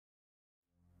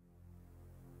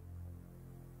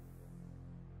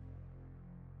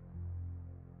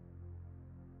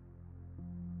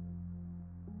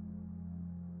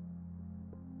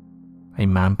a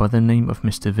man by the name of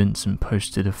Mr. Vincent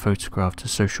posted a photograph to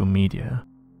social media,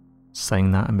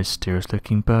 saying that a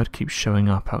mysterious-looking bird keeps showing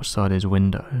up outside his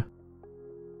window.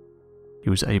 He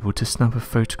was able to snap a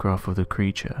photograph of the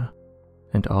creature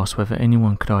and asked whether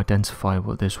anyone could identify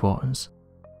what this was,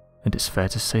 and it's fair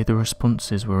to say the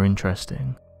responses were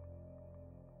interesting.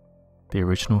 The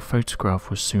original photograph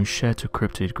was soon shared to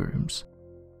cryptid groups,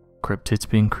 cryptids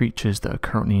being creatures that are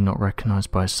currently not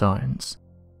recognized by science,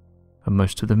 and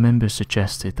most of the members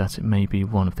suggested that it may be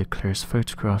one of the clearest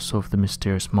photographs of the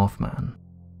mysterious Mothman,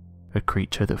 a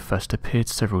creature that first appeared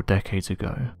several decades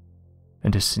ago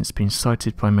and has since been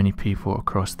sighted by many people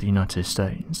across the United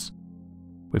States,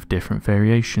 with different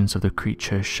variations of the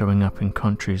creature showing up in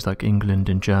countries like England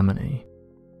and Germany.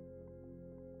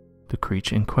 The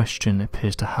creature in question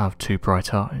appears to have 2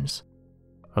 bright eyes,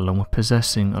 along with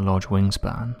possessing a large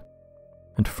wingspan,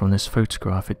 and from this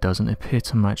photograph it doesn't appear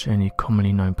to match any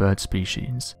commonly known bird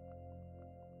species.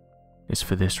 It's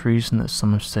for this reason that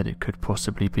some have said it could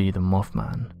possibly be the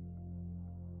Mothman.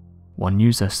 One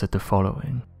user said the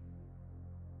following: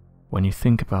 "When you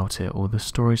think about it, all the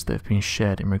stories that have been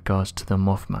shared in regards to the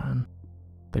Mothman,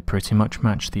 they pretty much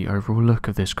match the overall look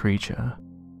of this creature.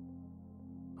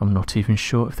 I'm not even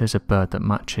sure if there's a bird that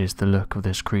matches the look of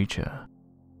this creature,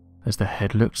 as the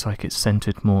head looks like it's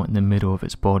centered more in the middle of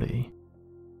its body,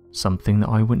 something that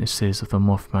eyewitnesses of the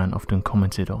Mothman often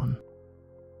commented on.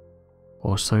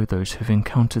 Also, those who've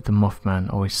encountered the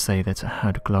Mothman always say that it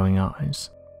had glowing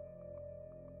eyes."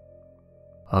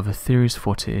 Other theories for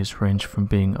what it is range from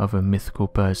being other mythical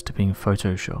birds to being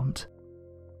photoshopped,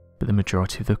 but the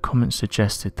majority of the comments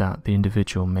suggested that the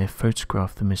individual may have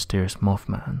photographed the mysterious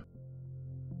Mothman.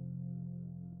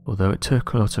 Although it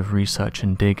took a lot of research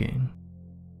and digging,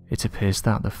 it appears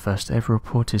that the first ever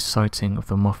reported sighting of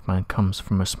the Mothman comes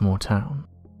from a small town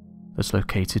that's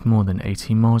located more than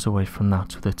 80 miles away from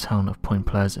that of the town of Point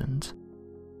Pleasant.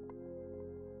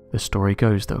 The story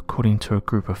goes that according to a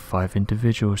group of 5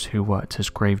 individuals who worked as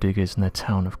gravediggers in the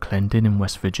town of Clendon in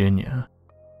West Virginia,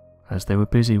 as they were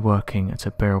busy working at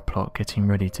a burial plot getting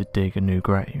ready to dig a new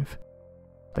grave,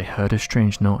 they heard a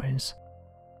strange noise.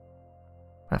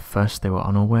 At first they were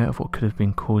unaware of what could have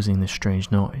been causing this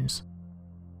strange noise,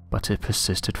 but it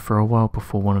persisted for a while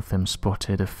before one of them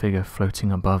spotted a figure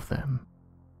floating above them.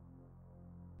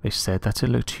 They said that it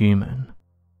looked human,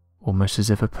 almost as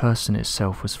if a person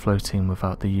itself was floating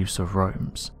without the use of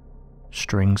ropes,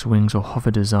 strings, wings or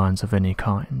hover designs of any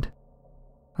kind,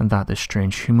 and that the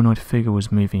strange humanoid figure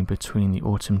was moving between the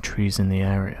autumn trees in the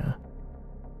area.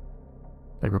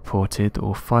 They reported that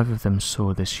all 5 of them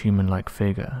saw this human-like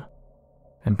figure,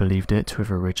 and believed it to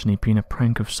have originally been a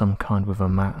prank of some kind with a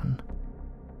man,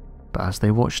 but as they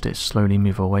watched it slowly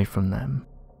move away from them,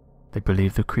 they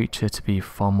believed the creature to be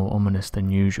far more ominous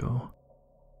than usual.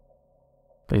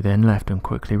 They then left and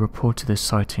quickly reported the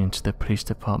sighting to the police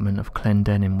department of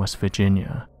Clendon in West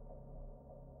Virginia.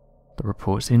 The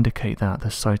reports indicate that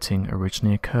the sighting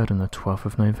originally occurred on the 12th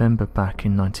of November back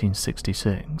in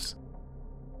 1966.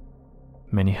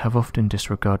 Many have often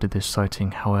disregarded this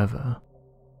sighting, however,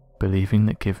 believing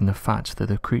that given the fact that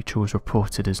the creature was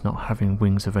reported as not having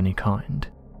wings of any kind,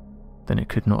 then it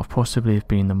could not have possibly have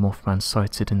been the Mothman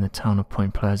sighted in the town of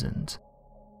Point Pleasant.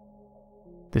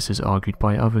 This is argued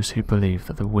by others who believe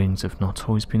that the wings have not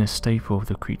always been a staple of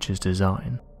the creature's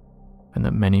design, and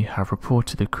that many have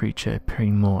reported the creature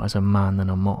appearing more as a man than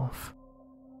a moth.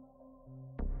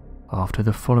 After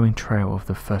the following trail of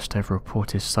the first ever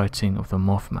reported sighting of the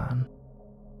Mothman,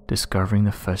 discovering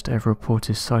the first ever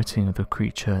reported sighting of the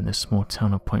creature in the small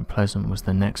town of Point Pleasant was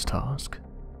the next task.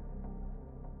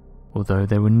 Although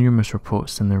there were numerous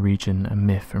reports in the region and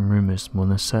myth and rumours more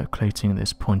than circulating at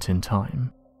this point in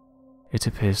time, it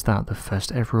appears that the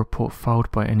first ever report filed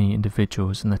by any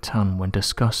individuals in the town when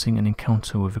discussing an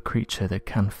encounter with a creature that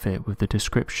can fit with the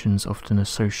descriptions often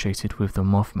associated with the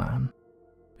Mothman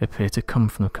appeared to come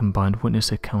from the combined witness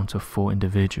account of 4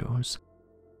 individuals,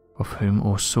 of whom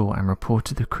all saw and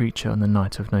reported the creature on the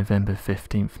night of November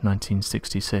 15,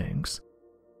 1966,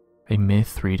 a mere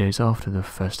 3 days after the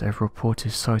first ever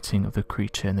reported sighting of the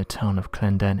creature in the town of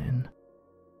Clendenin.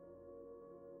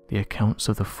 The accounts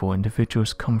of the 4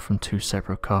 individuals come from 2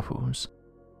 separate couples,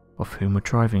 of whom were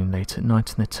driving late at night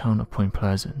in the town of Point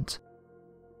Pleasant,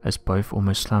 as both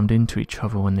almost slammed into each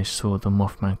other when they saw the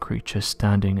Mothman creature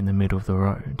standing in the middle of the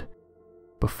road,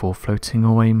 before floating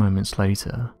away moments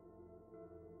later.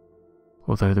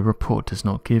 Although the report does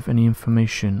not give any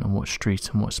information on what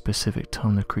street and what specific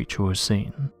time the creature was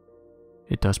seen,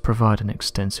 it does provide an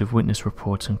extensive witness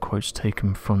report and quotes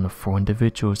taken from the 4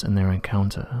 individuals and their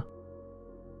encounter.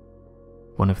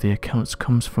 One of the accounts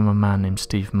comes from a man named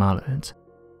Steve Mallett,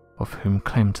 of whom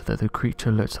claimed that the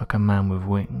creature looked like a man with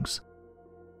wings,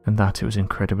 and that it was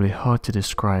incredibly hard to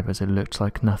describe as it looked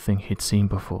like nothing he'd seen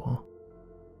before.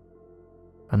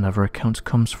 Another account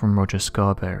comes from Roger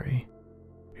Scarberry,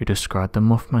 who described the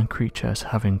Mothman creature as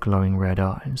having glowing red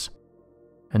eyes,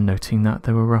 and noting that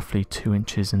they were roughly 2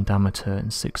 inches in diameter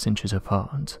and 6 inches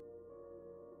apart.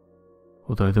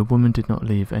 Although the woman did not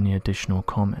leave any additional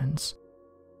comments,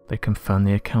 they confirmed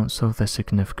the accounts of their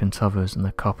significant others and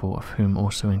the couple of whom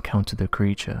also encountered the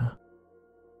creature.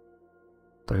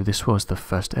 Though this was the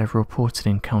first ever reported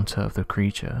encounter of the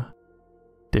creature,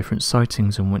 different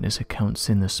sightings and witness accounts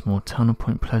in the small town of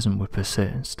Point Pleasant would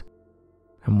persist,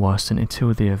 and worsened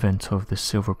until the event of the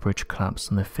Silver Bridge collapse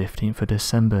on the 15th of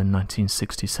December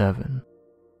 1967.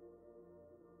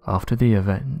 After the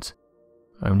event,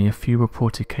 only a few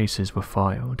reported cases were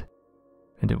filed,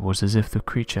 and it was as if the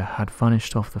creature had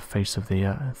vanished off the face of the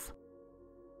earth.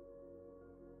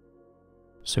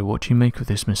 So what do you make of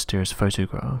this mysterious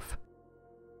photograph?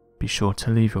 Be sure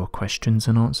to leave your questions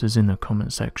and answers in the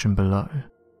comment section below,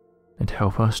 and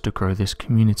help us to grow this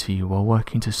community while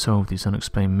working to solve these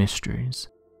unexplained mysteries.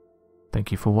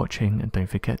 Thank you for watching, and don't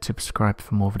forget to subscribe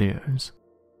for more videos.